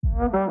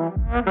Welcome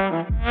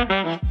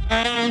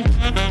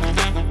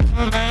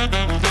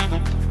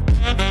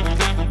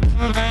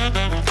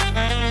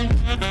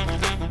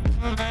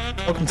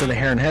to the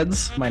Heron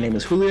Heads. My name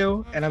is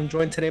Julio, and I'm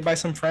joined today by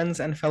some friends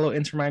and fellow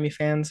Inter Miami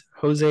fans,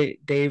 Jose,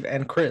 Dave,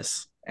 and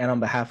Chris. And on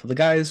behalf of the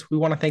guys, we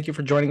want to thank you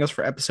for joining us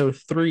for episode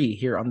 3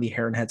 here on the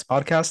Heron Heads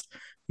podcast,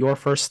 your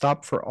first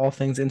stop for all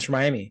things Inter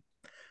Miami.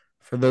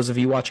 For those of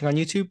you watching on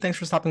YouTube, thanks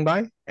for stopping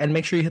by, and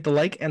make sure you hit the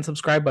like and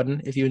subscribe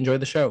button if you enjoy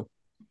the show.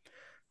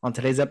 On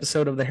today's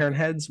episode of the Heron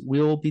Heads,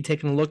 we'll be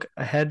taking a look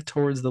ahead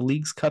towards the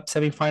League's Cup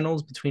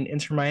semifinals between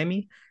Inter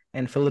Miami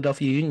and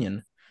Philadelphia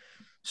Union.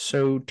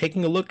 So,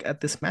 taking a look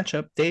at this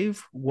matchup,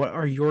 Dave, what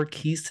are your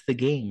keys to the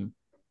game?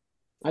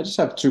 I just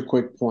have two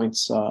quick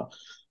points.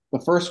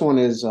 The first one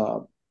is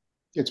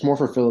it's more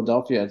for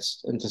Philadelphia,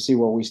 and to see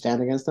where we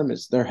stand against them.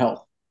 It's their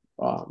health.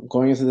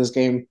 Going into this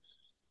game,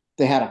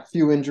 they had a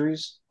few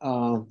injuries.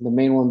 The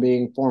main one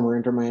being former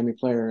Inter Miami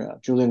player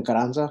Julian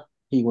Carranza.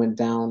 He went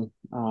down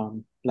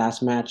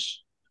last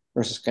match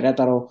versus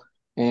Querétaro,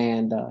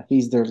 and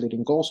he's their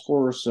leading goal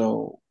scorer.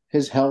 So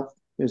his health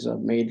is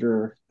of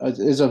major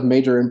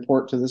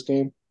import to this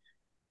game.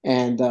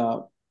 And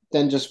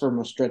then just from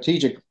a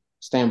strategic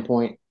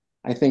standpoint,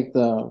 I think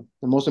the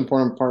most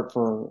important part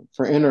for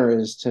Inter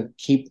is to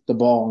keep the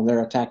ball in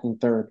their attacking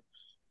third.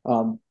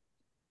 Um,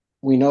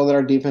 we know that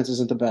our defense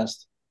isn't the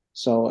best,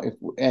 so if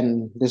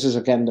and this is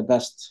again the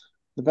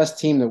best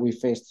team that we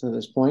faced to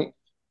this point.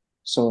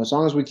 So as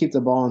long as we keep the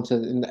ball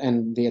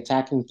and the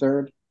attacking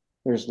third,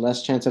 there's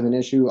less chance of an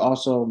issue.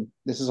 Also,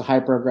 this is a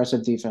hyper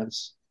aggressive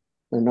defense.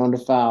 They're known to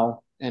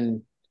foul,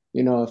 and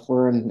if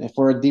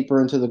we're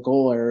deeper into the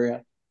goal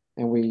area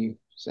and we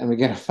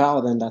get a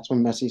foul, then that's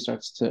when Messi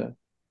starts to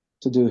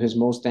do his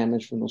most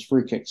damage from those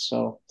free kicks.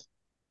 So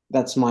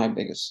that's my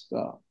biggest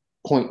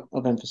point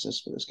of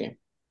emphasis for this game.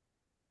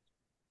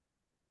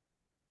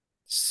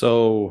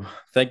 So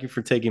thank you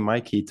for taking my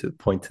key to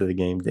point to the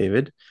game,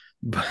 David.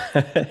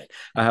 But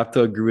I have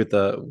to agree with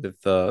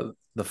the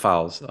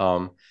fouls.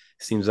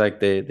 Seems like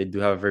they do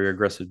have a very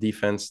aggressive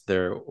defense.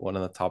 They're one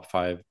of the top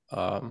five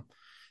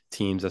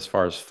teams as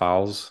far as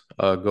fouls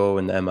go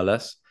in the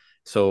MLS.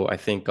 So I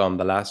think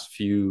the last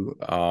few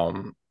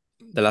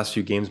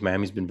games,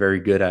 Miami's been very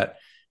good at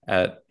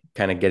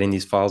kind of getting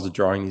these fouls,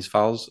 drawing these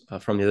fouls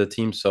from the other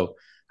team. So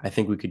I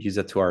think we could use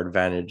that to our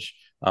advantage.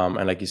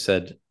 And like you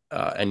said,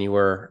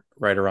 anywhere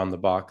right around the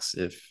box,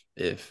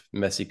 if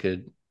Messi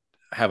could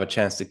have a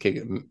chance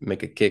to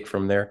make a kick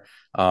from there,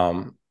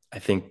 I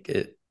think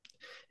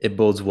it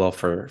bodes well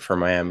for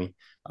Miami.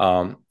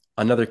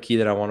 Another key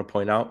that I want to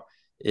point out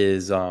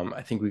is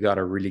I think we got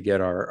to really get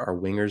our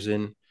wingers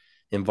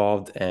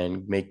involved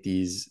and make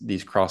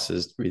these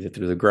crosses either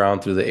through the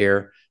ground, through the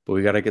air, but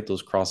we got to get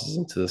those crosses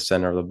into the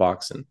center of the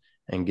box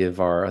and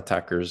give our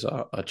attackers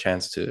a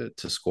chance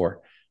to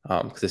score,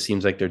 because it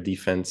seems like their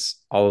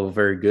defense, although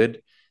very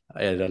good,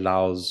 it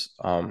allows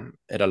a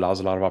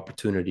lot of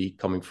opportunity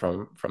coming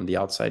from the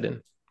outside in.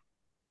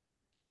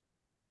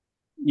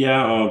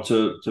 Yeah,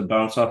 to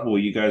bounce off of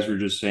what you guys were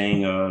just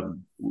saying,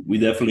 we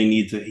definitely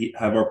need to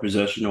have our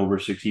possession over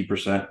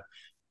 60%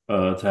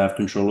 to have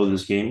control of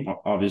this game.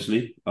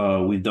 Obviously,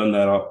 we've done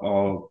that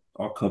all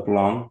cup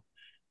long.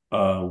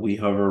 We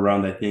hover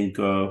around. I think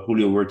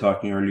Julio, we were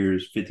talking earlier,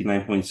 is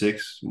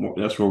 59.6.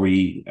 That's where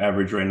we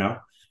average right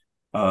now.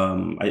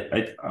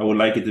 I would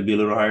like it to be a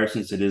little higher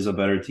since it is a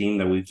better team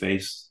that we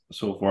faced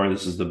so far.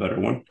 This is the better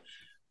one.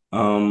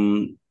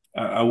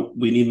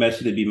 We need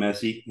Messi to be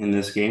Messi in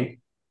this game.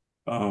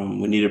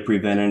 We need to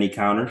prevent any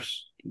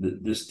counters.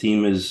 This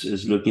team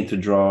is looking to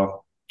draw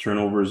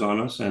turnovers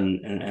on us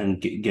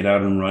and get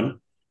out and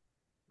run.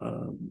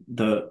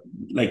 The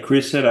Like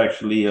Chris said,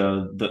 actually,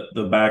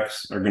 the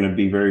backs are going to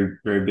be very,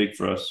 very big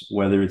for us.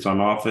 Whether it's on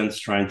offense,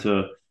 trying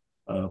to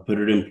put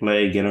it in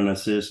play, get an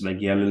assist like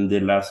Yellen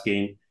did last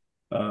game.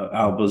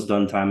 Alba's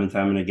done time and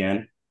time and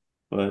again.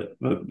 But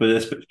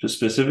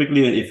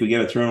specifically, if we get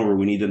a turnover,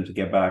 we need them to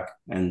get back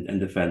and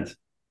defend.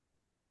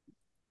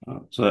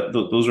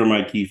 Those are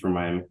my key for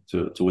Miami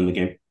to win the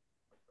game.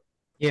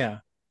 Yeah,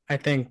 I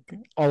think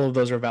all of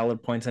those are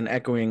valid points, and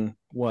echoing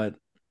what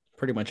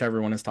pretty much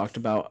everyone has talked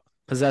about,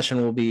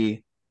 possession will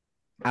be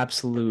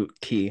absolute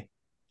key.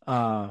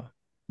 I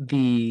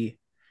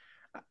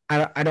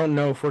don't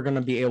know if we're going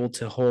to be able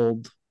to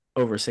hold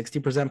over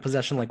 60%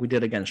 possession like we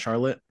did against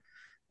Charlotte,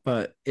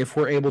 but if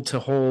we're able to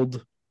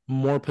hold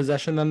more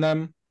possession than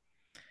them,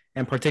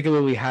 and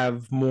particularly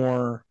have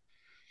more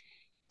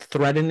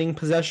threatening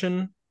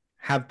possession,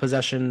 have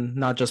possession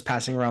not just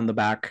passing around the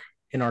back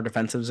in our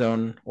defensive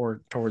zone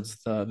or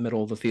towards the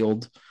middle of the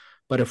field,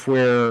 but if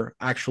we're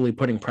actually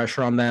putting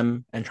pressure on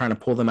them and trying to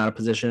pull them out of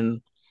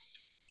position,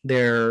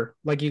 they're,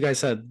 like you guys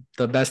said,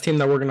 the best team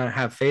that we're going to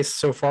have faced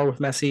so far with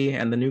Messi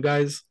and the new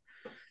guys.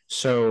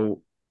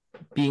 So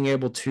being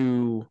able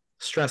to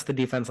stress the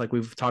defense like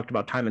we've talked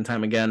about time and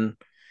time again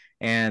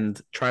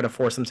and try to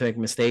force them to make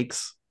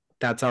mistakes,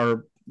 that's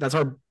our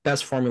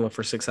best formula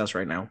for success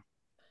right now.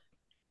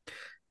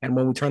 And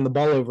when we turn the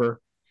ball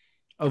over,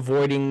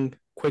 avoiding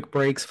quick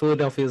breaks,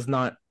 Philadelphia is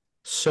not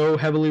so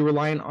heavily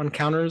reliant on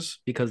counters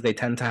because they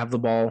tend to have the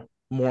ball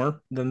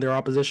more than their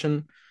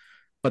opposition,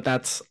 but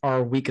that's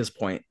our weakest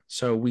point.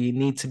 So we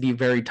need to be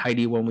very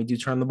tidy when we do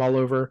turn the ball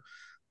over.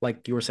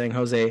 Like you were saying,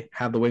 Jose,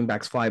 have the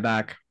wingbacks fly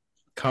back,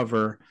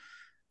 cover.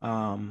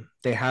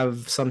 They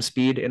have some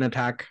speed in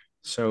attack,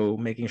 so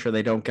making sure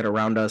they don't get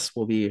around us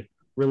will be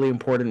really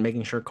important.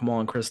 Making sure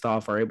Kamal and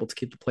Kristoff are able to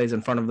keep the plays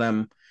in front of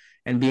them,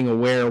 and being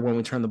aware when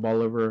we turn the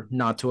ball over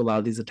not to allow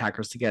these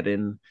attackers to get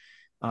in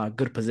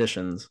good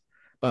positions.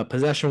 But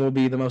possession will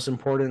be the most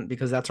important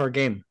because that's our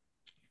game.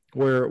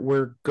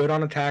 We're good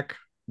on attack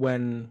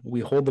when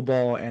we hold the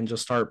ball and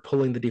just start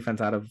pulling the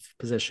defense out of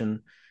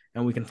position,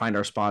 and we can find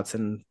our spots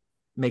and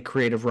make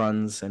creative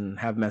runs and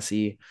have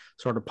Messi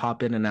sort of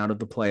pop in and out of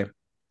the play.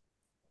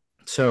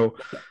 So,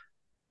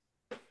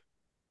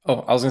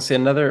 Oh, I was gonna say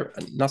another,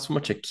 not so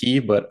much a key,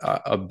 but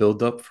a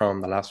build up from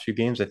the last few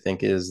games. I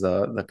think is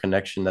the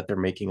connection that they're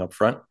making up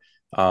front.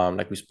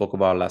 Like we spoke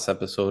about last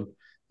episode,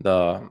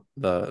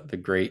 the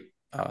great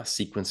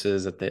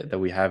sequences that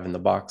we have in the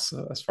box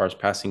as far as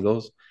passing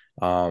goes.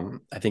 I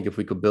think if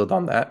we could build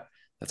on that,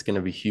 that's going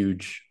to be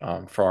huge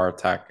for our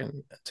attack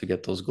and to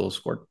get those goals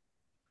scored.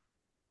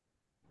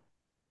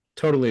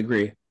 totally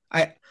agree.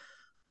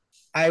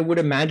 I would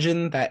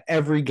imagine that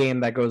every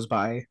game that goes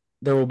by,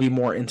 there will be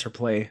more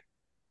interplay,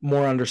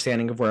 more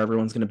understanding of where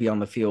everyone's going to be on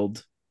the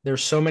field.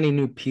 There's so many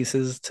new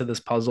pieces to this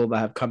puzzle that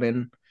have come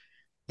in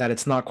that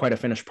it's not quite a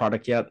finished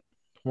product yet.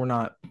 We're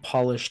not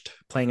polished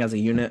playing as a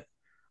unit,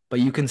 but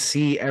you can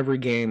see every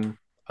game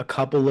a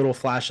couple little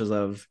flashes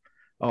of,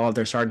 oh,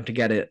 they're starting to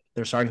get it.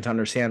 They're starting to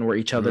understand where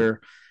each Mhm.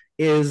 other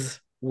is,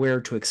 where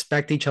to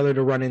expect each other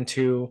to run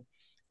into.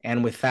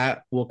 And with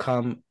that will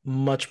come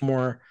much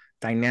more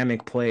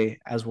dynamic play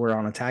as we're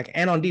on attack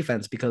and on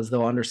defense because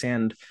they'll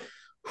understand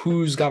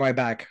who's got my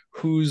back,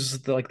 who's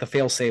the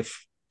fail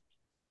safe.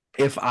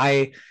 If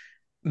I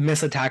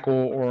miss a tackle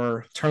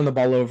or turn the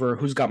ball over,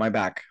 who's got my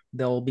back?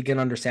 They'll begin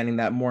understanding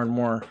that more and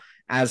more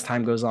as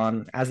time goes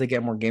on, as they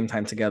get more game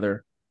time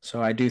together.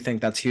 So I do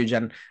think that's huge.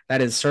 And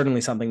that is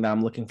certainly something that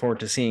I'm looking forward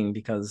to seeing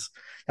because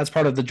that's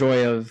part of the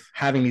joy of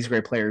having these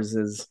great players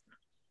is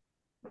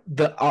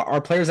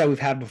our players that we've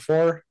had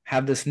before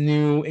have this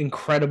new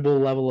incredible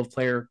level of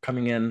player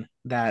coming in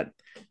that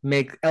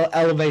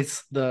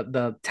elevates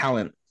the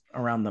talent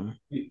around them.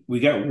 We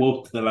got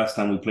whooped the last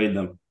time we played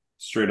them.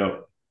 Straight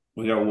up,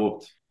 we got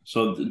whooped.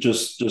 So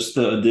just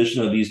the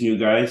addition of these new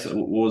guys,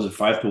 what was it,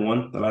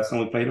 5-1 the last time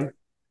we played them?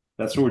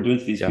 That's what we're doing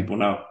to these Yeah. people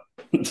now.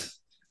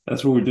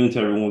 That's what we're doing to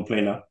everyone we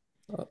play now.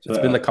 So It's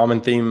been the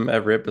common theme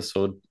every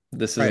episode.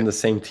 This isn't Right. the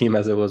same team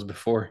as it was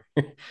before.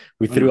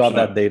 We threw out 100%,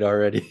 that data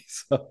already.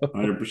 So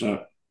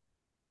 100%.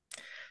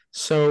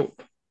 So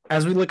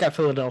as we look at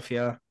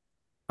Philadelphia,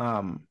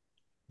 um,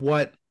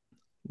 what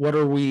what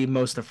are we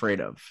most afraid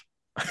of?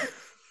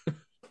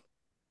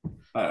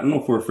 I don't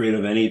know if we're afraid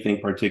of anything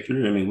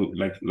particular. I mean,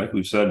 like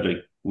we've said, like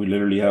we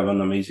literally have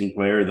an amazing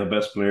player, the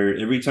best player.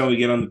 Every time we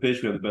get on the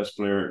pitch, we have the best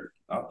player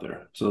out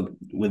there. So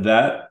with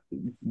that,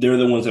 they're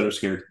the ones that are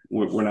scared.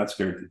 We're not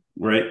scared,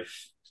 right?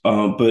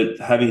 But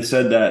having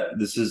said that,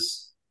 this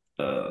is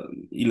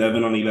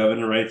 11 on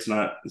 11, right? It's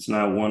not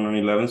 1 on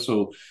 11.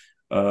 So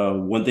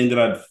one thing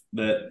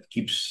that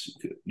keeps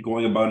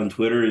going about in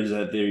Twitter is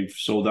that they've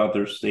sold out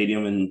their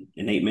stadium in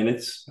 8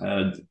 minutes.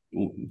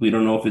 We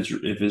don't know if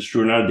it's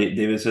true or not.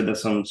 David said that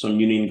some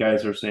union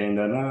guys are saying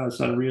that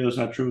it's not real, it's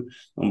not true.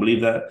 Don't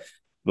believe that.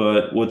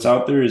 But what's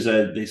out there is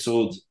that they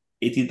sold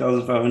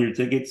 18,500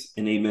 tickets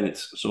in 8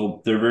 minutes.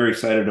 So they're very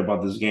excited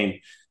about this game.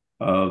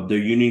 Their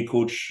union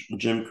coach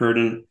Jim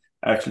Curtin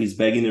actually is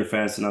begging their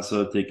fans to not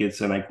sell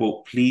tickets, and I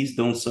quote, "Please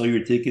don't sell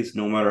your tickets,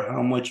 no matter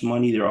how much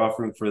money they're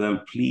offering for them.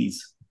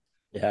 Please."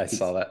 yeah, I It's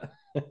saw that.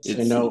 Say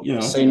it's no. you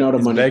know Say no to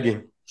He's money.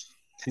 begging.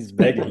 He's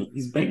begging.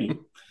 he's begging.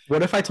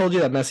 What if I told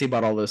you that Messi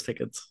bought all those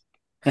tickets?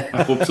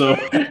 I hope so.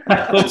 I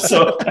hope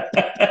so.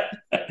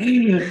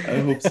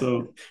 I hope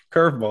so.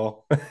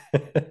 Curveball.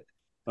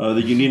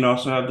 The Union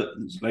also have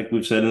like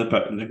we've said in the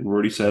past, like we've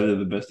already said, they're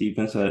the best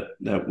defense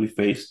that we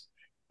faced.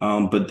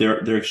 But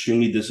they're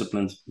extremely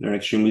disciplined. They're an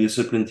extremely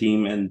disciplined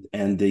team,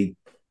 and they,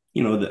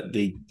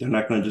 they're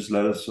not going to just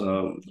let us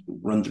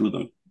run through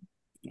them.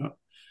 You know?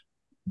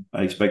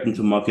 I expect them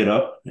to muck it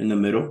up in the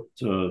middle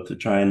to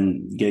try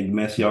and get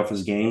Messi off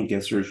his game,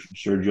 get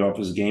Sergio off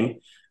his game.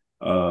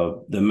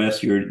 The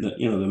messier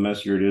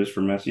it is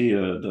for Messi,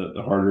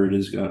 the harder it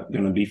is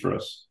going to be for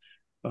us.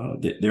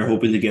 They're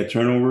hoping to get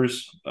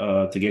turnovers,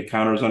 to get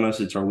counters on us.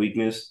 It's our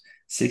weakness.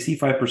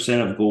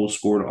 65% of goals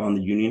scored on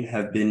the Union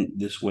have been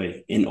this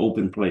way in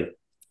open play.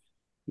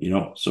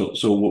 So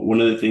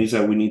one of the things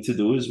that we need to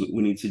do is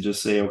we need to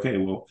just say, okay,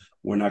 well,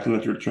 we're not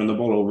going to turn the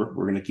ball over.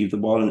 We're going to keep the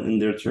ball in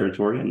their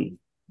territory, and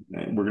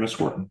we're going to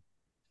score.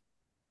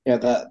 Yeah,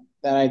 that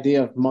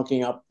idea of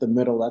mucking up the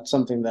middle, that's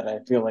something that I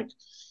feel like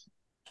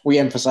we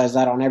emphasize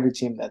that on every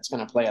team that's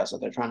going to play us.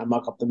 That they're trying to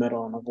muck up the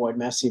middle and avoid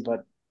Messi,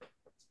 but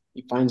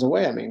he finds a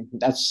way. I mean,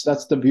 that's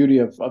the beauty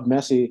of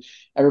Messi.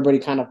 Everybody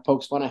kind of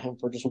pokes fun at him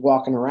for just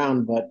walking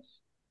around, but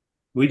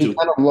We he do.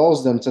 kind of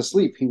lulls them to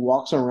sleep. He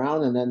walks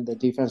around, and then the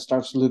defense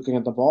starts looking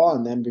at the ball,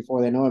 and then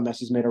before they know it,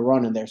 Messi's made a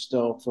run, and they're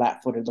still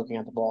flat-footed looking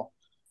at the ball.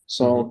 Mm-hmm.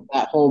 So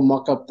that whole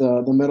muck up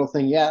the middle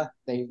thing, yeah,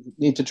 they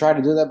need to try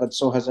to do that, but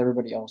so has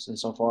everybody else, and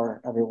so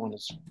far everyone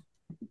has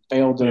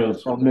failed or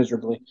Fails. failed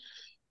miserably.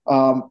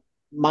 Um,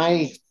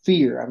 my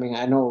fear, I mean,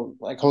 I know,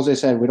 like Jose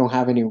said, we don't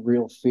have any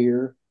real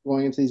fear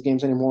going into these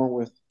games anymore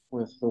with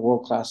the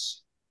world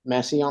class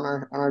Messi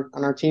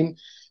on our team,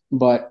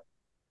 but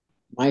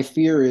my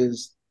fear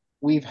is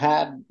we've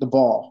had the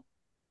ball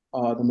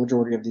the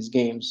majority of these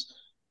games.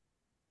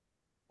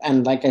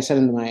 And like I said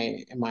in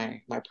my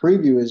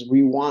preview, is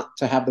we want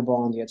to have the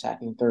ball in the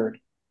attacking third.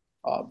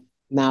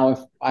 Now, if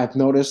I've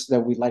noticed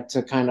that we like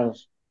to kind of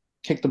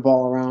kick the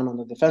ball around on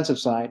the defensive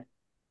side,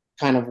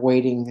 kind of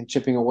waiting and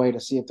chipping away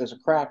to see if there's a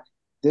crack.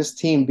 This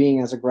team,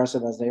 being as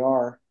aggressive as they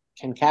are,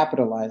 can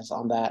capitalize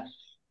on that.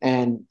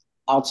 And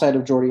outside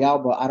of Jordi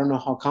Alba, I don't know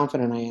how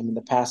confident I am in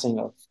the passing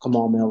of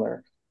Kamal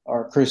Miller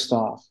or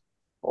Christoph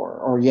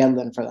or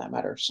Yedlin for that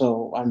matter.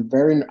 So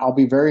I'll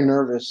be very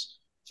nervous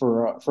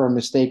for a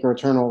mistake or a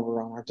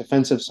turnover on our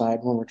defensive side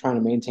when we're trying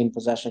to maintain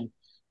possession.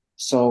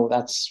 So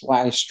that's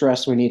why I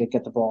stress we need to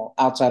get the ball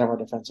outside of our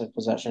defensive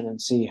possession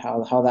and see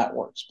how that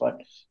works.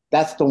 But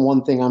that's the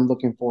one thing I'm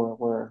looking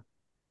for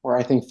where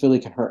I think Philly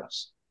can hurt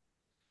us.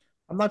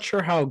 I'm not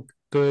sure how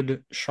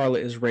good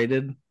Charlotte is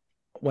rated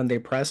when they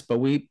press, but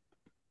we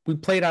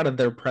played out of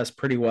their press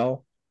pretty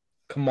well.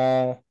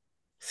 Kamal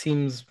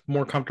seems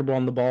more comfortable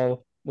on the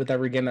ball with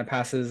every game that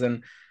passes,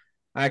 and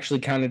I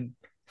actually counted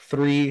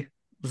three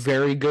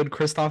very good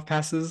Christoph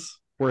passes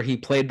where he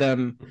played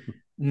them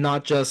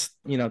not just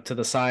to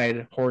the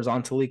side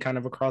horizontally kind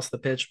of across the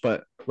pitch,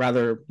 but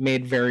rather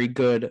made very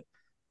good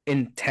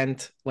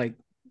intent, like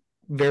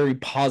very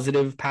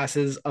positive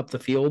passes up the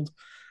field.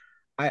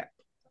 I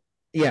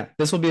Yeah,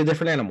 this will be a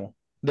different animal.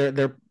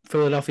 Their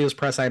Philadelphia's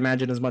press, I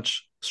imagine, is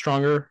much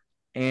stronger,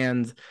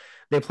 and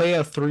they play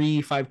a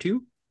 3-5-2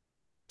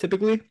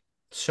 typically.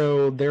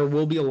 So there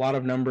will be a lot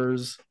of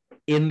numbers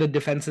in the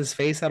defense's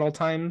face at all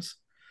times,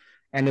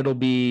 and it'll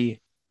be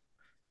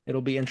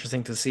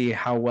interesting to see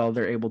how well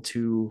they're able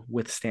to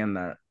withstand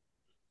that.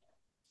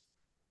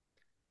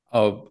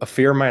 A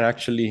fear might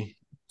actually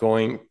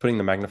putting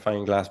the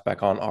magnifying glass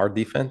back on our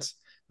defense.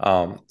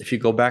 If you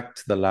go back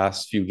to the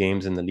last few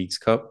games in the Leagues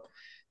Cup,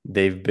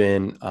 they've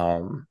been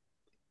um,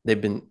 they've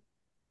been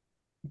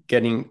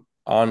getting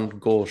on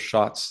goal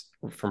shots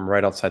from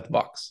right outside the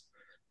box.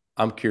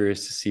 I'm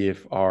curious to see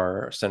if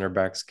our center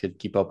backs could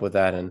keep up with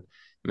that and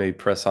maybe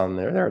press on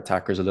their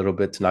attackers a little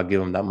bit to not give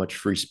them that much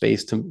free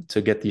space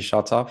to get these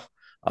shots off.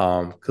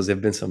 Because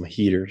they've been some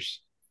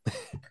heaters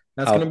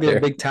That's going to out be a there.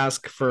 big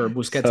task for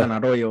Busquets and So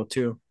Arroyo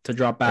too, to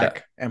drop yeah,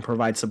 back and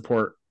provide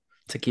support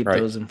to keep right,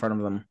 those in front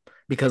of them,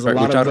 because a right.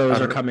 lot of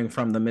those are coming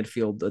from the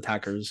midfield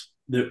attackers.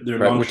 Their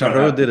Right, long which shot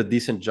Arroyo did happen. a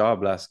decent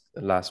job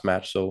last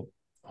match. So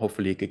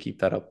hopefully he could keep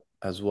that up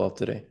as well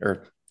today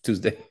or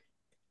Tuesday.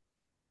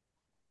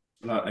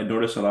 I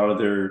notice a lot of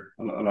their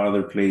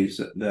plays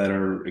that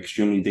are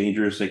extremely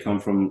dangerous. They come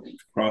from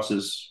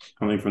crosses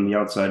coming from the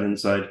outside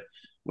inside,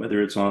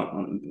 whether it's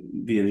on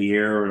via the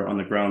air or on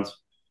the ground.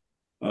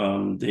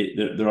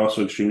 They're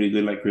also extremely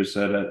good, like Chris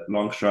said, at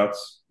long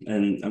shots,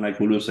 and like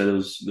Julio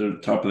said, they're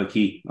top of the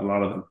key. A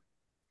lot of them.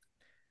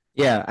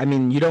 Yeah, I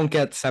mean, you don't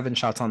get 7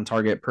 shots on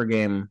target per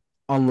game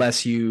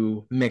unless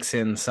you mix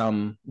in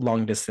some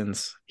long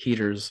distance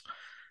heaters.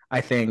 I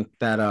think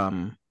that's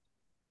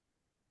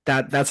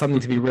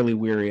something to be really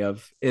weary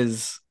of,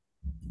 is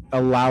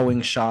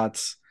allowing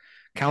shots.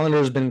 Calendar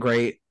has been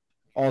great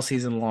all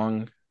season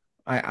long.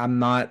 I'm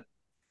not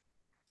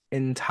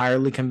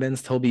entirely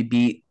convinced he'll be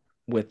beat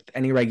with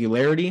any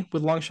regularity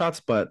with long shots,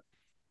 but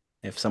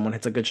if someone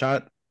hits a good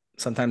shot,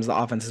 sometimes the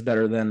offense is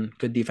better than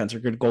good defense or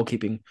good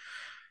goalkeeping.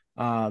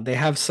 They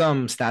have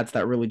some stats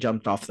that really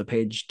jumped off the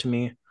page to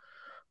me.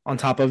 On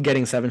top of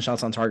getting 7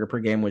 shots on target per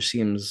game, which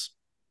seems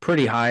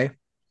pretty high,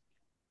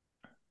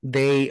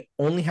 they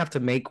only have to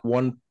make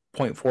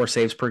 1.4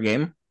 saves per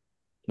game,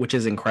 which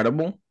is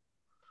incredible.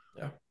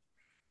 Yeah.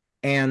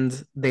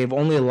 And they've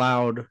only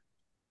allowed zero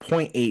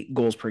point 0.8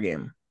 goals per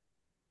game.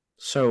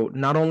 So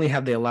not only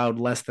have they allowed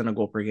less than a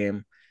goal per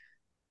game,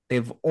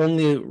 they've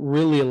only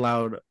really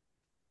allowed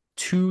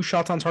 2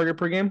 shots on target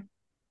per game,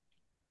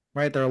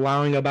 right? They're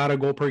allowing about a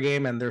goal per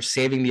game and they're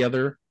saving the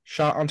other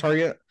shot on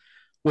target,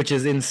 which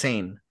is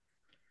insane.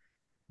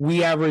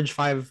 We average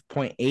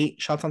 5.8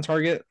 shots on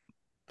target.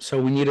 So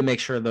we need to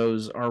make sure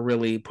those are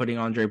really putting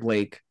Andre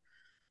Blake,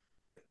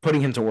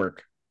 putting him to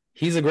work.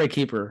 He's a great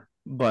keeper,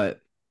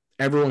 but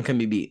everyone can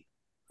be beat.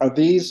 Are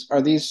these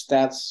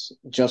stats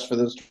just for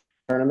this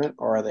tournament,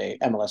 or are they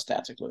MLS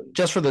stats included?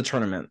 Just for the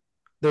tournament,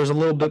 there's a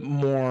little bit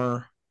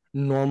more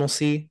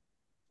normalcy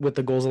with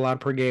the goals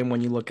allowed per game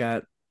when you look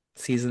at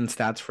season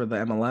stats for the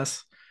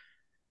MLS.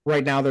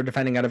 Right now, they're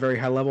defending at a very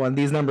high level, and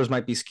these numbers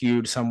might be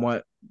skewed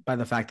somewhat by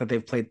the fact that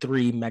they've played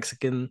 3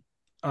 Mexican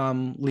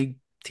league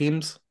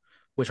teams,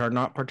 which are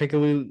not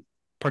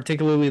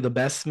particularly the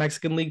best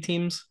Mexican league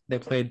teams. They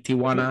played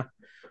Tijuana,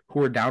 who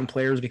were down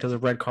players because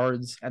of red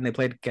cards, and they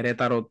played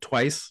Querétaro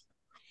twice,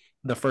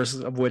 The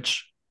first of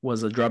which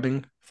was a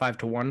drubbing,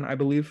 5-1, I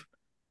believe.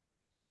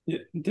 Yeah,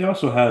 they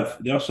also have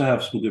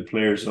some good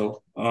players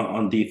though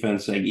on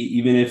defense. Like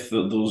even if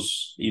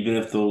those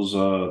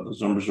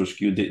numbers are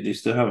skewed, they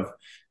still have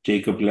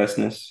Jacob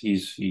Lesnes.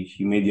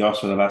 He made the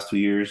All-Star the last 2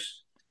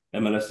 years.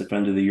 MLS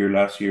Defender of the Year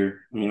last year.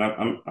 I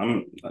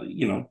mean,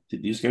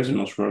 these guys are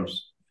no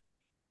scrubs.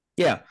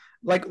 Yeah,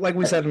 like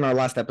we said in our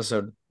last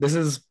episode, this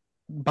is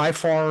by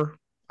far,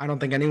 I don't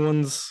think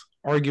anyone's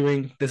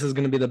arguing this is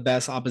going to be the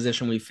best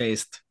opposition we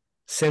faced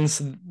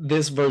since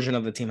this version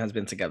of the team has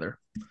been together.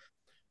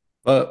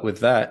 But with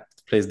that,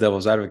 plays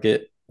devil's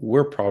advocate,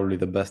 we're probably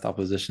the best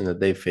opposition that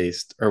they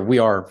faced, or we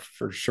are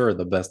for sure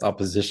the best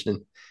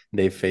opposition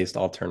they faced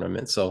all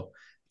tournament. So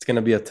it's going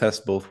to be a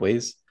test both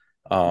ways.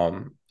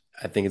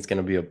 I think it's going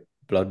to be a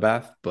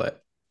bloodbath,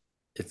 but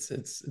it's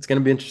going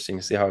to be interesting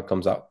to see how it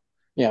comes out.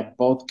 Yeah,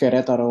 both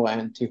Querétaro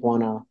and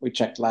Tijuana, we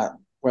checked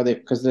where they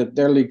because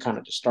their league kind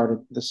of just started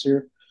this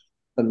year,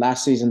 but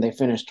last season they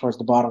finished towards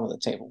the bottom of the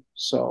table.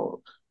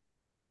 So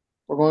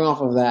we're going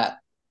off of that.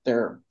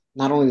 They're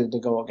not only did they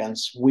go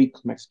against weak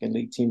Mexican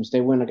league teams,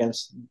 they went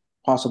against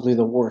possibly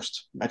the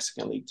worst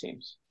Mexican league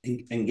teams.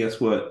 And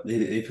guess what?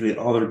 They played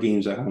all their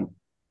games at home.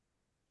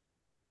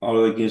 All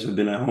of the games have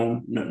been at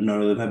home. None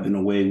of them have been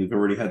away. We've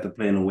already had to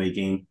play an away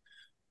game.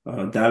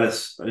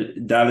 Dallas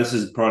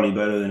is probably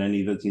better than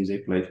any of the teams they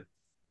played.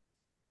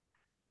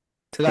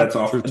 To That's that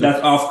off.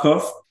 That's off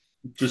cuff.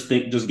 Just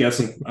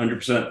guessing.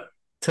 100%.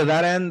 to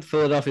that end,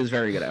 Philadelphia is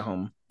very good at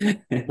home.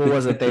 What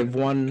was it? They've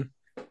won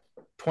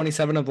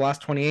 27 of the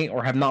last 28,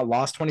 or have not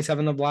lost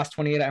 27 of the last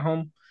 28 at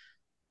home.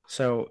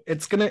 So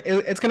it's gonna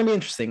be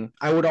interesting.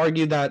 I would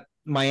argue that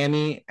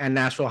Miami and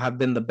Nashville have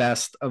been the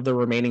best of the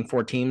remaining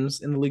four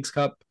teams in the League's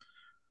Cup.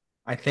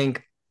 I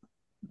think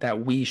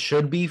that we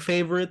should be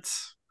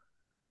favorites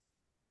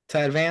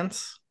to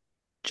advance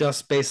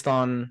just based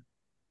on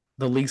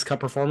the League's Cup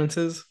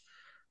performances.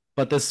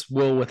 But this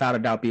will without a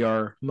doubt be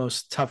our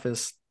most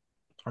toughest,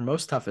 our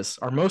most toughest,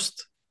 our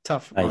most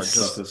tough,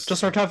 Nice.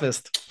 just our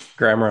toughest.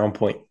 Grammar on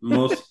point.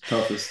 Most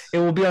toughest. It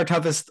will be our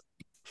toughest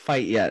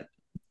fight yet,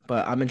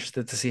 but I'm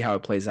interested to see how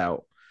it plays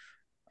out.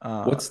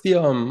 What's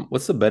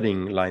the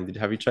betting line?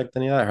 Have you checked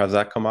any of that? Has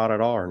that come out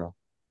at all or no?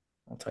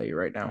 I'll tell you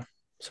right now.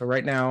 So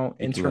right now,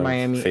 Speaking Inter of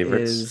Miami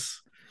favorites.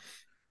 is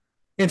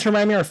Inter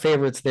Miami are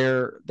favorites.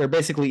 They're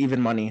basically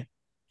even money,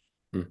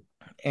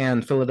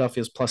 and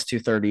Philadelphia's plus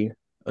 230.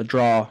 A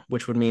draw,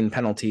 which would mean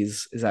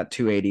penalties, is at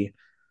 280.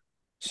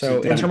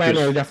 So Inter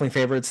Miami are definitely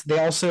favorites. That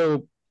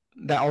also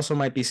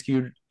might be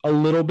skewed a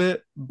little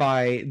bit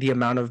by the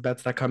amount of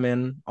bets that come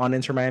in on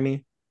Inter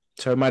Miami.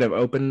 So it might have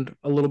opened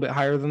a little bit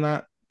higher than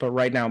that. But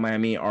right now,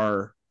 Miami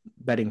are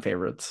betting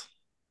favorites.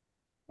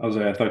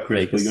 I thought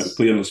Chris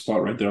put you on the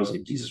spot right there. I was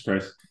like, Jesus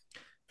Christ.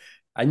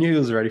 I knew he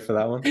was ready for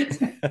that one.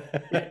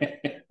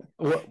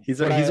 He's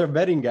our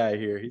betting guy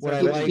here. He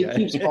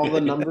keeps all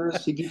the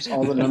numbers. He keeps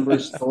all the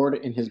numbers stored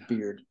in his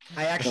beard.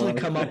 I actually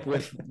come up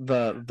with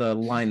the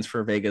lines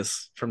for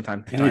Vegas from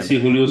time to time. Can I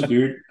see Julio's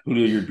beard?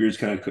 Julio, your beard's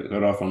kind of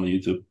cut off on the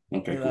YouTube.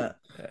 Okay, cool.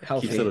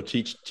 Healthy. Keeps little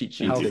cheat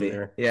sheets in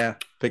there. Yeah,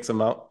 picks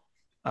them out.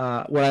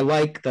 What I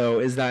like though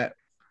is that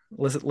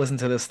listen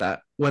to this stat.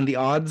 When the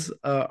odds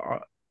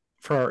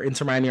for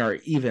Inter Miami are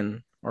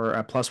even or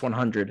at plus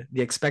 100,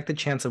 the expected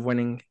chance of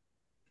winning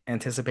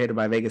anticipated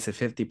by Vegas is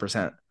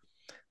 50%.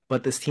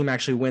 But this team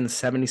actually wins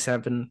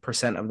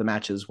 77% of the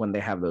matches when they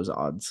have those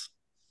odds.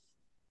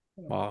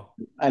 Wow.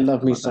 I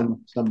love me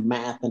some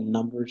math and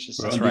numbers.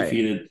 Just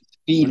undefeated.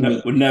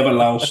 Right. Would never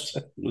lost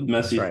with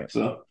Messi. Right.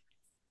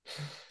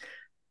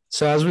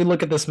 So as we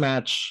look at this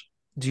match,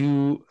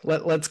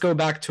 let's go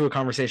back to a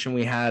conversation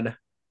we had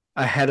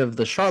ahead of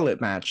the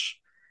Charlotte match.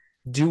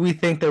 Do we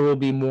think there will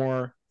be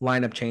more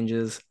lineup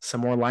changes,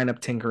 some more lineup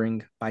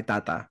tinkering by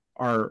Tata,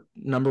 our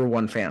number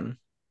one fan?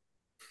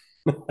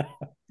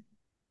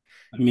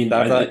 I mean,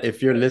 Tata,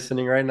 if you're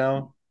listening right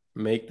now,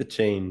 make the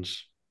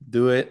change.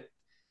 Do it.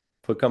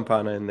 Put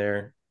Campana in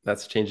there.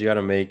 That's a change you got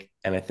to make.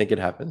 And I think it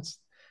happens.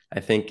 I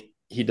think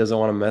he doesn't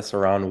want to mess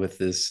around with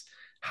this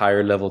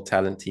higher level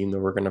talent team that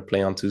we're going to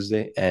play on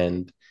Tuesday.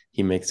 And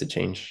he makes a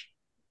change.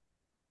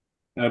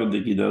 I don't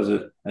think he does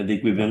it. I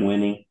think we've been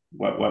winning.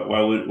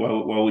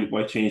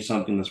 Why change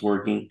something that's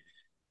working?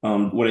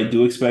 What I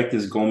do expect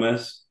is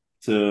Gomez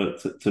to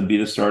be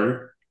the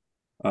starter.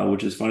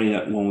 Which is funny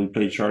that when we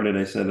played Charlotte,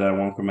 I said that I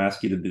want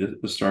Kramaski to be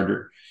the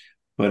starter.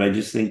 But I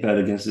just think that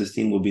against this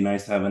team would be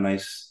nice to have a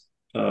nice,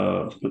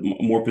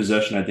 more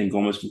possession. I think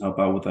Gomez can help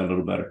out with that a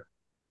little better.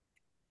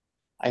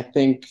 I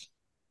think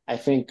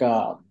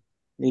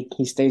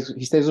he stays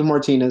with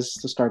Martinez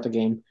to start the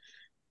game.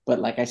 But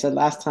like I said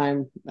last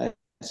time, I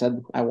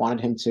said I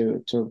wanted him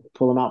to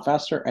pull him out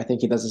faster. I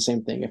think he does the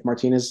same thing. If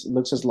Martinez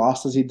looks as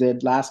lost as he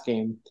did last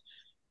game,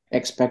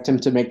 expect him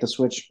to make the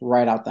switch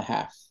right out the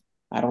half.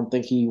 I don't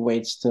think he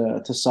waits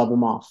to sub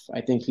him off.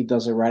 I think he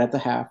does it right at the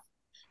half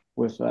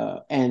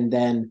and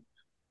then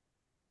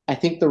I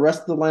think the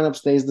rest of the lineup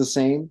stays the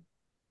same.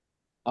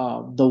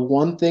 The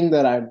one thing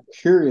that I'm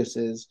curious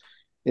is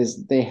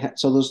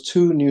so those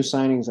two new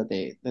signings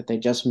that they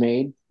just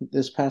made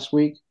this past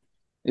week,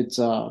 It's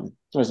what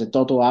is it?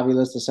 Toto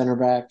Aviles, the center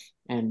back,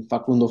 and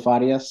Facundo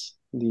Farias,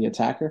 the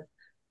attacker.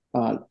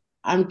 Uh,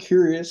 I'm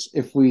curious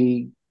if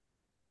we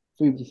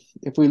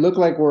look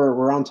like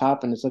we're on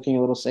top and it's looking a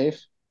little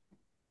safe.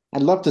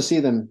 I'd love to see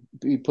them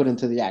be put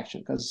into the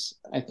action because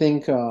I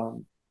think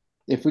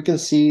if we can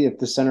see if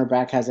the center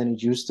back has any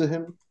juice to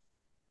him,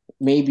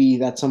 maybe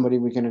that's somebody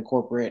we can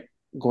incorporate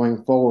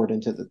going forward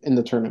into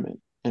the tournament,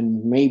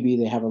 and maybe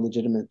they have a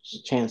legitimate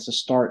chance to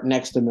start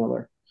next to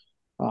Miller.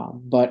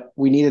 But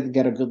we needed to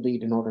get a good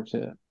lead in order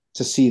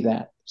to see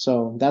that.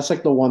 So that's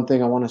like the one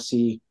thing I want to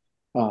see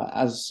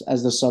as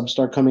the subs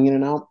start coming in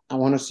and out. I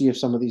want to see if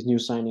some of these new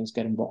signings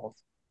get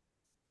involved.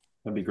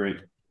 That'd be great.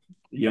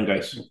 Young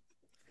guys.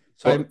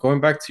 So I,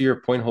 Going back to your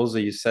point, Jose,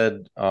 you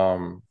said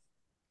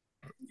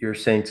you're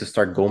saying to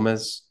start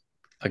Gomez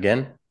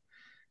again.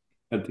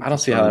 I don't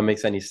see how that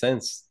makes any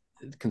sense,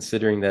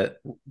 considering that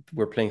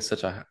we're playing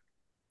such a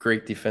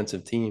great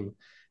defensive team,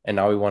 and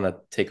now we want to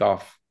take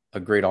off a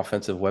great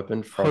offensive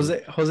weapon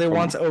Jose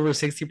wants over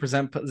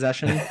 60%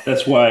 possession.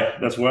 That's why.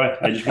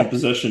 I just want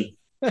possession.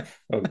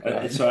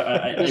 Oh, So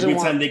every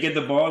time they get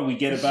the ball, we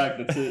get it back.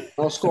 That's it.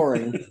 No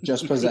scoring,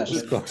 just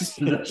possession. Go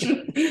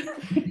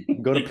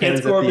to They can't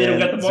pens score at if they the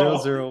don't end. get the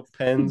ball. 0-0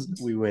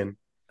 pens, we win.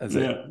 That's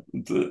it. Yeah,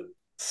 that's it.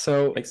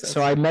 So Makes sense.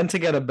 so I meant to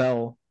get a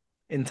bell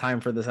in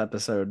time for this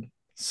episode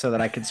so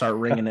that I could start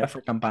ringing it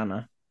for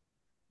Campana,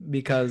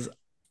 because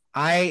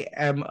I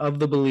am of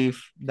the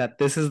belief that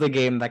this is the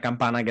game that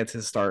Campana gets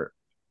his start.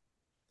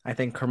 I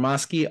think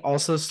Kermaski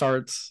also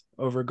starts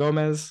over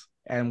Gomez,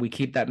 and we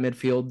keep that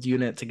midfield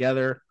unit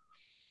together.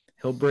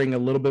 He'll bring a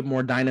little bit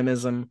more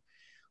dynamism.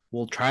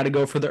 We'll try to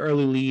go for the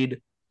early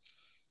lead.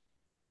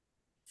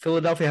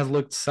 Philadelphia has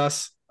looked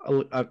sus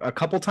a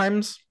couple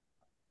times.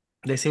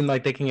 They seem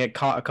like they can get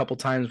caught a couple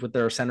times with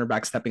their center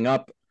back stepping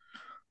up.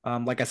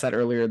 Like I said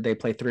earlier, they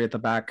play three at the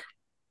back.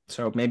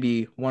 So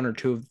maybe one or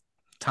two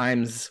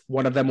times,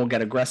 one of them will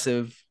get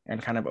aggressive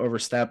and kind of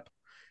overstep,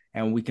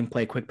 and we can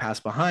play quick pass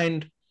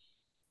behind,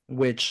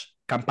 which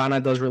Campana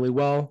does really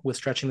well with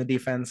stretching the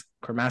defense.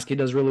 Kermaski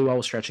does really well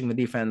with stretching the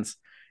defense.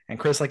 And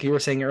Chris, like you were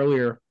saying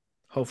earlier,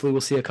 hopefully we'll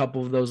see a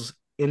couple of those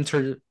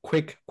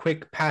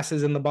quick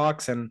passes in the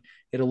box, and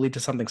it'll lead to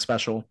something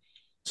special.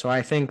 So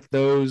I think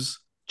those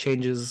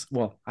changes,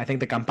 well, I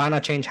think the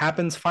Campana change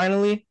happens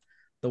finally,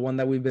 the one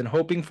that we've been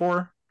hoping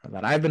for,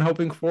 that I've been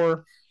hoping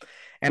for.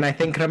 And I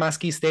think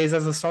Kremaski stays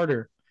as a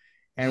starter.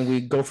 And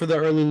we go for the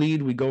early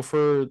lead. We go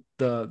for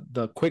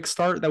the quick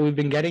start that we've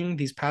been getting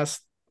these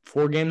past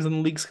 4 games in the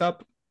League's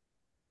Cup.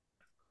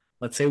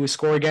 Let's say we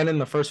score again in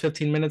the first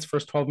 15 minutes,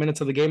 first 12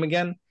 minutes of the game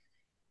again.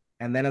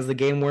 And then as the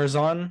game wears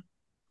on,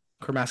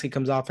 Kremaski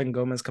comes off and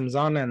Gomez comes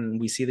on, and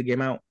we see the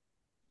game out.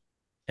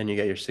 And you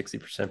get your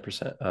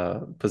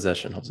 60%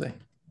 possession, Jose.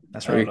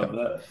 That's I right. would love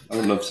that. I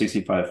would love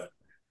 65.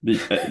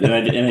 And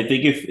I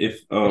think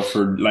if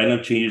for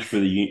lineup changes for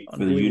the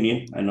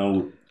Union, I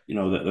know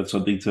that's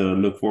something to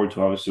look forward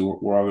to. Obviously,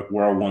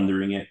 we're all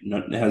wondering it.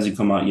 It hasn't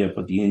come out yet,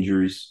 but the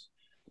injuries,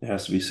 it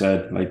has to be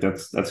said. Like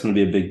that's going to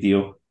be a big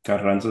deal.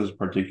 Carranza is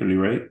particularly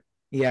right.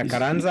 Yeah,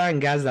 Carranza and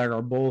Gazdag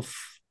are both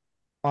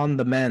on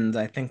the mend.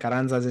 I think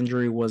Carranza's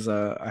injury was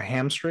a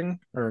hamstring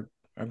or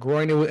a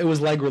groin. It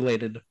was leg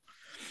related,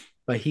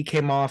 but he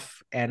came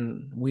off,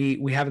 and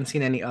we haven't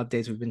seen any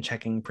updates. We've been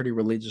checking pretty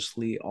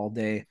religiously all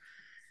day.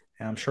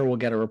 And I'm sure we'll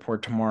get a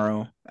report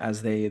tomorrow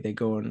as they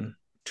go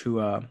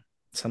into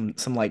some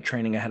light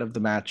training ahead of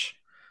the match.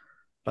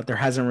 But there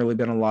hasn't really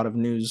been a lot of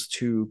news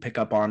to pick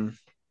up on.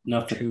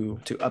 Nothing.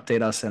 To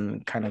update us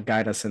and kind of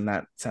guide us in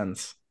that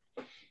sense.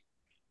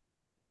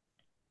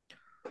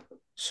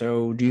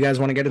 So, do you guys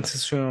want to get into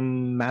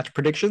some match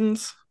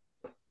predictions?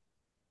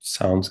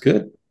 Sounds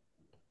good.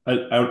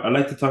 I'd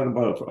like to talk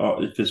about,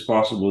 if it's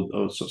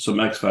possible, some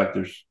X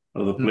factors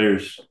of the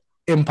players.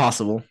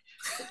 Impossible.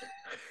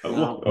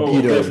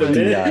 Who's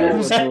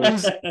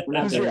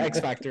your X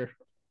factor?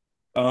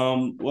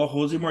 Well,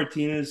 Jose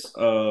Martinez,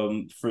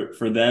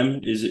 for them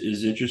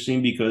is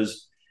interesting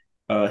because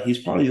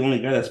he's probably the only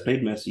guy that's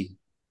played Messi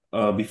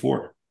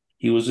before.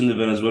 He was in the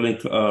Venezuelan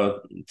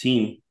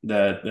team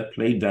that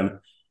played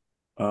them,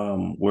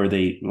 where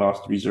they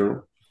lost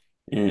 3-0.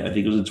 And I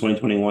think it was in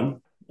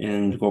 2021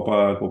 in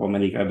Copa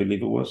America, I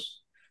believe it was.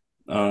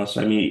 So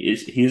I mean,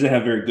 he doesn't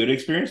have very good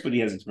experience, but he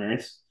has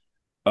experience.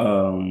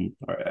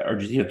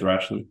 Argentina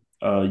thrashed them.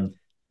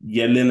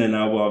 Yedlin and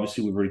Alba,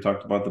 obviously, we've already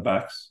talked about the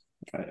backs.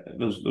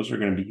 Those are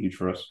going to be huge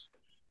for us,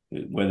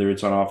 whether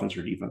it's on offense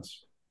or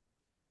defense.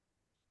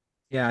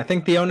 Yeah, I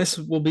think the onus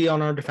will be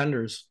on our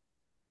defenders.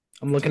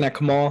 I'm looking at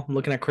Kamal. I'm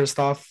looking at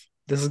Kristoff.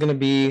 This is going to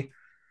be,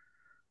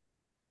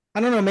 I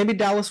don't know, maybe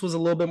Dallas was a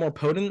little bit more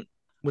potent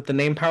with the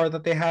name power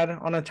that they had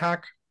on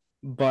attack,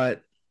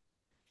 but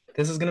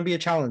this is going to be a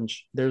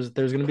challenge. There's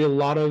going to be a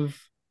lot of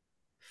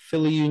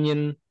Philly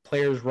Union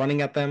players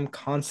running at them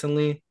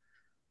constantly.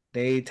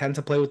 They tend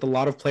to play with a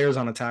lot of players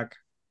on attack.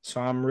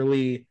 So I'm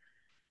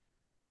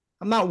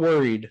not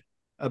worried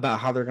about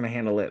how they're going to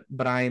handle it,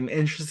 but I'm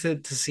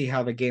interested to see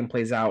how the game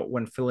plays out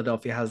when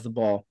Philadelphia has the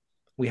ball.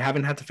 We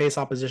haven't had to face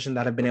opposition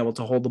that have been able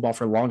to hold the ball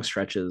for long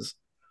stretches.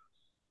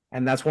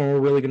 And that's when we're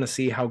really going to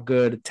see how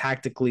good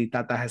tactically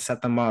Tata has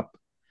set them up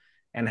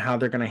and how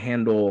they're going to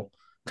handle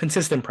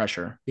consistent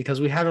pressure,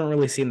 because we haven't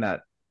really seen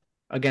that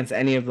against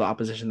any of the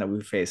opposition that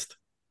we've faced.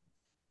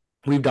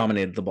 We've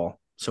dominated the ball.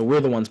 So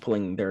we're the ones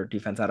pulling their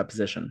defense out of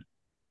position.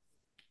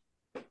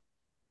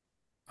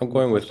 I'm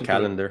going with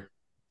Calendar.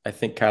 I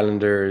think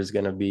Calendar is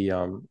going to be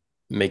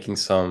making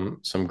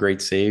some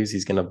great saves.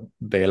 He's going to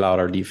bail out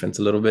our defense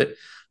a little bit.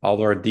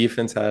 Although our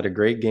defense had a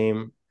great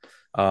game,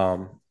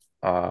 what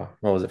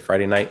was it,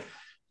 Friday night?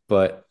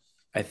 But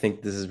I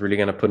think this is really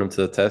going to put him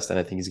to the test, and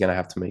I think he's going to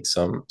have to make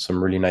some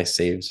really nice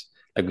saves,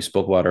 like we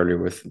spoke about earlier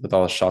with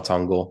all the shots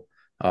on goal.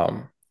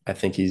 I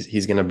think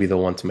he's going to be the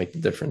one to make the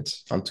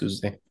difference on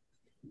Tuesday.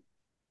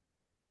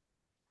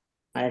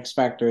 My X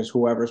factor is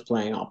whoever's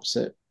playing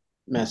opposite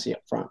Messi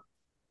up front.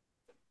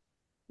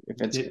 If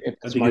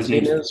it's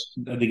Martinez,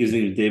 I think his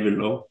name is David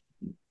Lowe.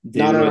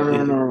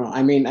 No.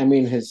 I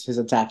mean his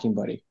attacking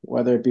buddy,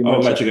 whether it be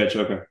Gotcha.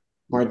 Okay.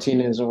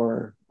 Martinez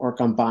or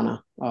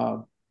Campana.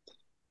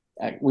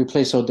 We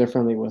play so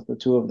differently with the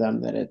two of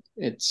them that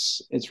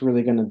it's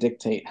really going to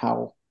dictate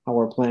how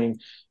we're playing.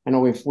 I know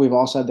we've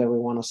all said that we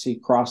want to see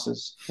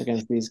crosses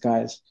against these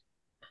guys.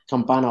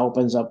 Campana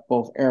opens up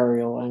both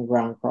aerial and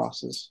ground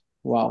crosses,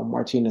 while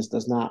Martinez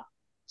does not.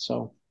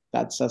 So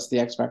that's the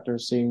X factor,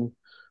 seeing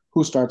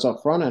who starts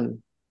up front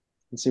and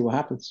see what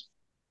happens.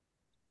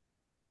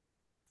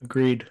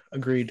 Agreed.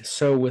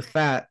 So with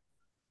that,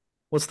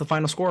 what's the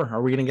final score?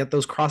 Are we going to get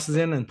those crosses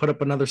in and put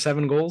up another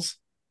 7 goals?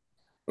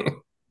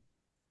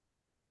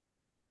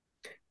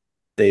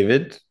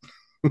 David?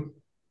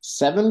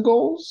 7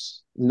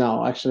 goals?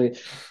 No, actually,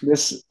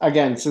 this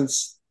again,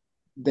 since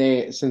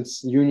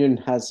Union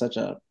has such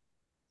a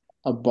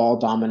ball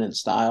dominant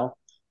style,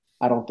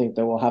 I don't think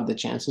that we'll have the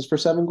chances for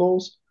 7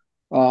 goals.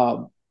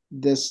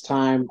 This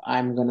time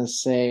I'm gonna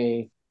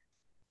say,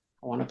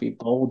 I want to be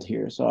bold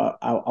here, so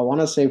I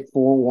want to say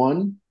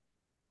 4-1,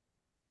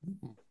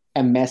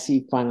 and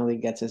Messi finally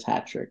gets his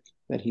hat trick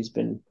that he's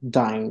been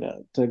dying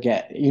to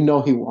get. He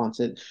wants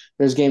it.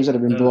 There's games that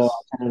have been blowout,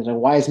 and like,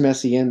 why is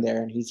Messi in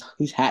there? And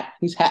he's hat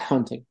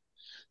hunting.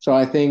 So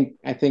I think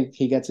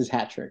he gets his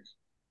hat trick.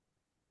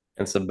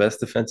 It's the best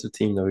defensive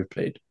team that we've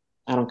played.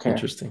 I don't care.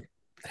 Interesting.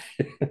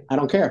 I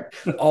don't care.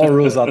 All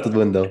rules out the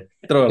window.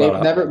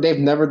 They've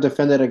never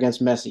defended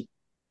against Messi.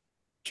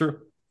 True.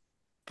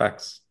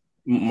 Facts.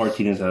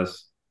 Martinez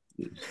has.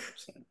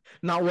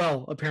 Not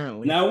well,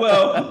 apparently. Not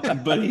well,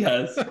 but he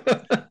has.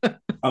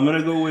 I'm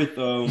gonna go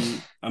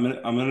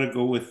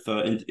with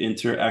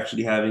Inter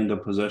actually having the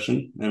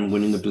possession and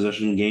winning the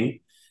possession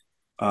game.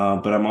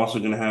 But I'm also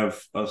gonna have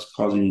us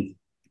causing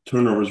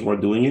turnovers while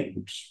doing it,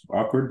 which is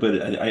awkward.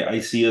 But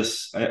I see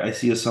us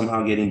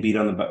somehow getting beat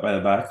by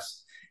the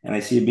backs, and I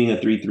see it being a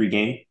 3-3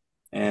 game,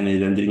 and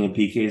it ended in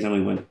PKs, and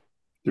we win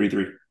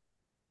 3-3.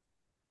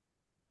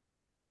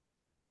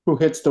 Who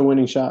hits the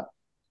winning shot?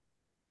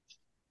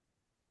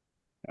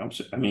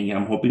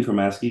 I'm hoping for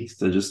Maskey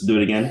to just do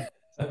it again.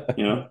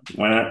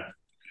 Why not?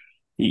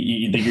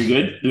 You think you're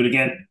good? Do it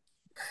again.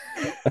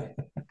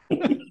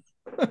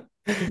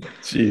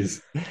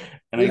 Jeez.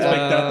 And I expect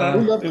that.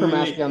 We love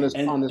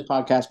Kermaski on this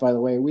podcast, by the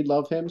way. We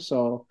love him.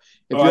 So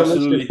if you're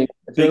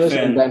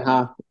listening,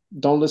 Ben,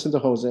 don't listen to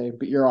Jose,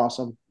 but you're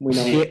awesome. We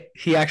know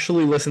he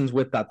actually listens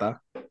with Tata.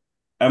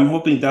 I'm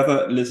hoping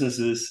Tata listens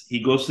to this.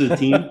 He goes to the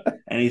team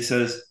and he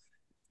says,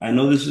 I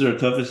know this is our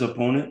toughest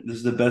opponent. This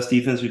is the best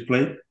defense we've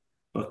played,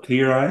 but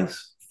clear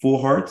eyes,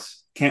 full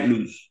hearts, can't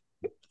lose.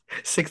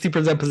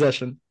 60%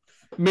 possession.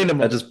 Minimum.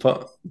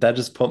 That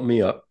just pumped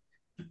me up.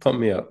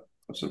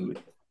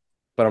 Absolutely.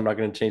 But I'm not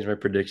going to change my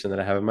prediction that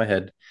I have in my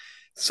head.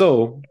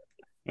 So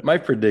my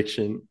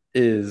prediction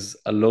is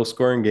a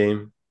low-scoring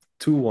game,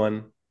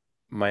 2-1.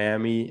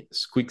 Miami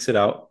squeaks it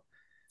out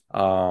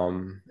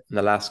in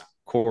the last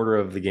quarter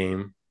of the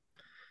game.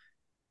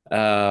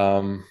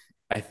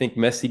 I think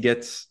Messi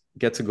gets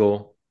a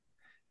goal.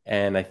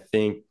 And I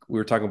think we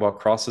were talking about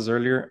crosses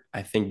earlier.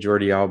 I think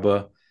Jordi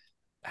Alba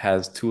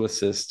has 2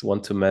 assists,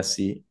 one to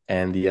Messi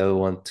and the other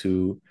one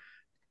to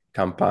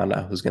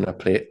Campana, who's going to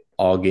play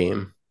all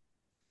game.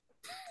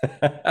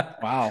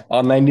 Wow.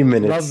 All 90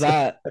 minutes. Love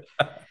that.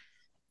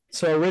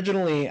 So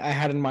originally I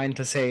had in mind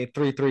to say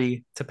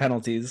 3-3 to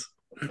penalties.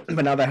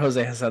 But now that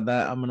Jose has said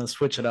that, I'm going to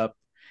switch it up.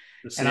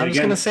 And I'm just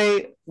going to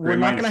say we're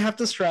not going to have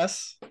to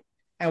stress,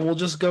 and we'll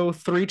just go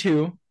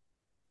 3-2.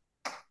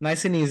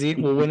 Nice and easy.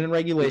 We'll win in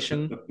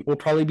regulation. We'll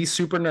probably be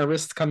super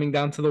nervous coming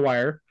down to the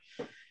wire.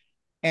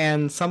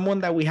 And someone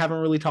that we haven't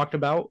really talked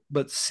about,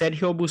 but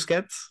Sergio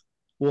Busquets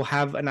will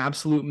have an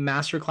absolute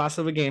masterclass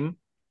of a game,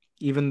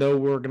 even though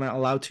we're going to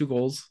allow 2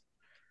 goals.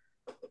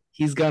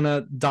 He's going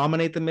to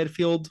dominate the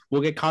midfield.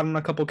 We'll get caught on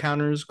a couple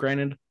counters,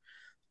 granted,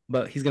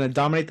 but he's going to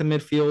dominate the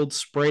midfield,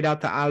 sprayed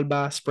out to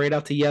Alba, sprayed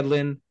out to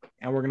Yedlin,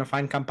 and we're going to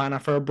find Campana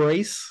for a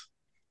brace.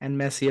 And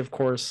Messi, of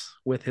course,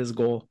 with his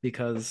goal,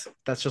 because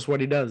that's just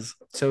what he does.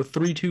 So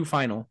 3-2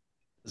 final.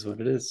 Is what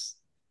it is.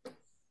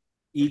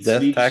 Eats,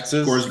 sleeps,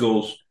 scores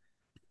goals.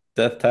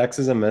 Death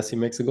taxes and Messi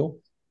makes a goal.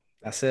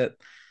 That's it.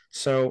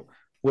 So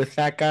with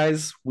that,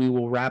 guys, we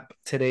will wrap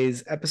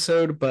today's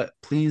episode, but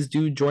please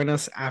do join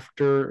us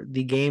after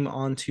the game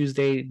on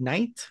Tuesday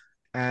night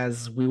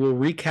as we will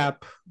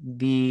recap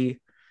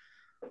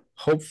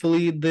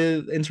hopefully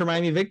the Inter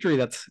Miami victory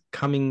that's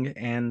coming,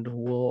 and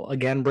we'll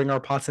again bring our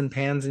pots and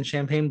pans and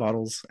champagne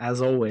bottles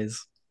as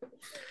always.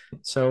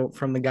 So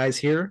from the guys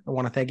here, I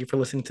want to thank you for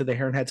listening to the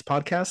Heron Heads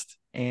podcast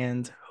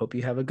and hope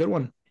you have a good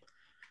one.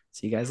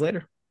 See you guys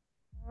later.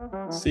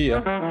 See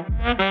ya.